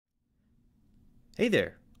Hey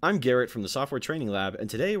there, I'm Garrett from the Software Training Lab, and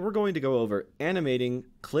today we're going to go over animating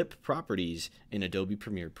clip properties in Adobe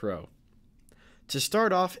Premiere Pro. To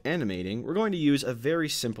start off animating, we're going to use a very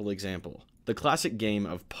simple example. The classic game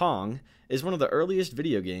of Pong is one of the earliest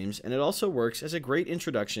video games, and it also works as a great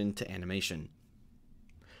introduction to animation.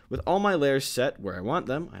 With all my layers set where I want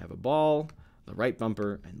them, I have a ball, the right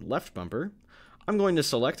bumper, and left bumper. I'm going to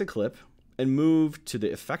select a clip and move to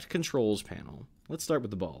the Effect Controls panel. Let's start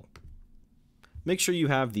with the ball. Make sure you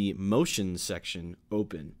have the Motion section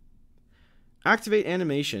open. Activate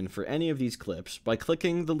animation for any of these clips by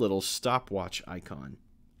clicking the little stopwatch icon.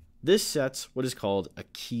 This sets what is called a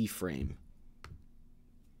keyframe.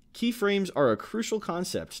 Keyframes are a crucial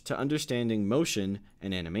concept to understanding motion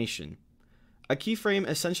and animation. A keyframe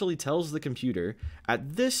essentially tells the computer,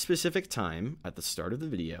 at this specific time, at the start of the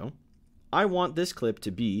video, I want this clip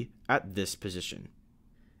to be at this position.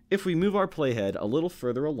 If we move our playhead a little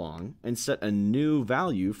further along and set a new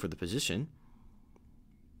value for the position,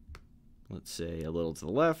 let's say a little to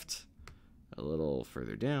the left, a little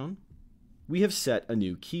further down, we have set a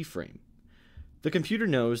new keyframe. The computer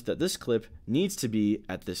knows that this clip needs to be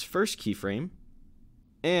at this first keyframe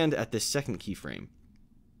and at this second keyframe.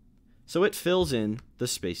 So it fills in the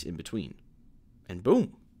space in between. And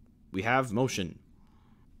boom, we have motion.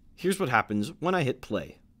 Here's what happens when I hit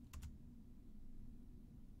play.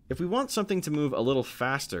 If we want something to move a little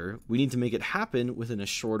faster, we need to make it happen within a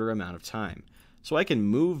shorter amount of time. So I can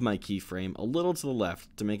move my keyframe a little to the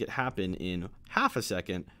left to make it happen in half a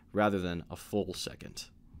second rather than a full second.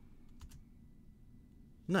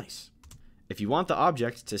 Nice. If you want the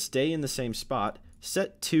object to stay in the same spot,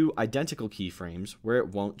 set two identical keyframes where it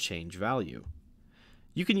won't change value.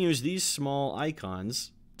 You can use these small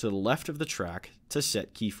icons to the left of the track to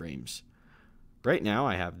set keyframes. Right now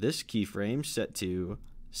I have this keyframe set to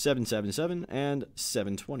 777 and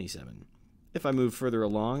 727. If I move further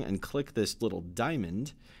along and click this little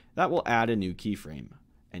diamond, that will add a new keyframe,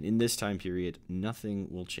 and in this time period, nothing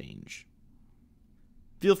will change.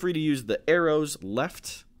 Feel free to use the arrows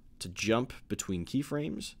left to jump between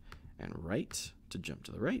keyframes, and right to jump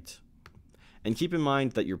to the right. And keep in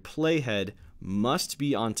mind that your playhead must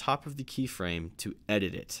be on top of the keyframe to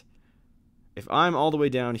edit it. If I'm all the way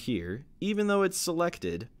down here, even though it's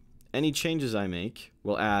selected, any changes I make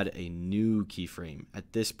will add a new keyframe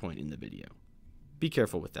at this point in the video. Be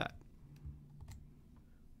careful with that.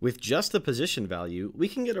 With just the position value, we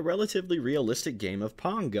can get a relatively realistic game of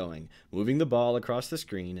Pong going, moving the ball across the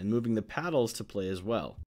screen and moving the paddles to play as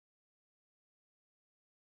well.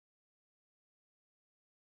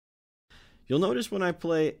 You'll notice when I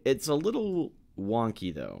play, it's a little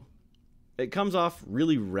wonky though. It comes off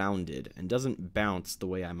really rounded and doesn't bounce the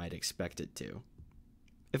way I might expect it to.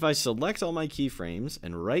 If I select all my keyframes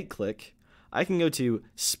and right-click, I can go to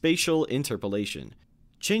Spatial Interpolation.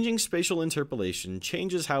 Changing Spatial Interpolation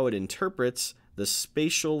changes how it interprets the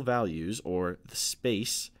spatial values, or the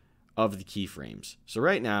space, of the keyframes. So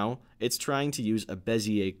right now, it's trying to use a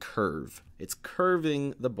Bezier curve. It's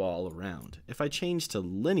curving the ball around. If I change to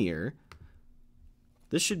linear,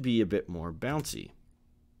 this should be a bit more bouncy.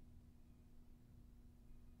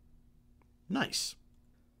 Nice.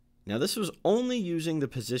 Now this was only using the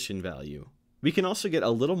position value. We can also get a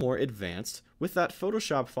little more advanced with that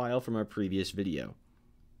Photoshop file from our previous video.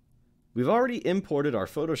 We've already imported our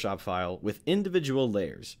Photoshop file with individual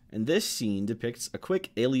layers, and this scene depicts a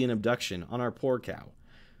quick alien abduction on our poor cow.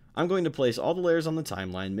 I'm going to place all the layers on the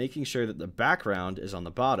timeline, making sure that the background is on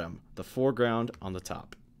the bottom, the foreground on the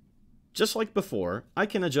top. Just like before, I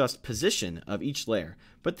can adjust position of each layer,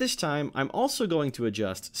 but this time I'm also going to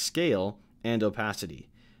adjust scale and opacity.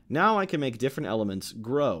 Now I can make different elements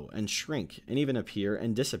grow and shrink and even appear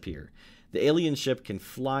and disappear. The alien ship can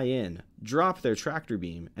fly in, drop their tractor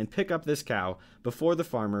beam, and pick up this cow before the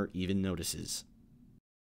farmer even notices.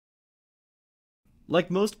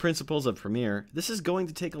 Like most principles of Premiere, this is going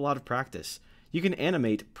to take a lot of practice. You can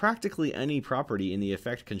animate practically any property in the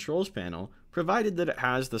Effect Controls panel, provided that it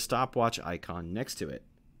has the stopwatch icon next to it.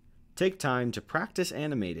 Take time to practice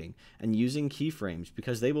animating and using keyframes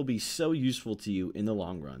because they will be so useful to you in the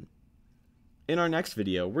long run. In our next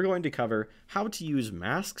video, we're going to cover how to use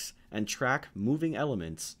masks and track moving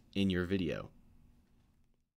elements in your video.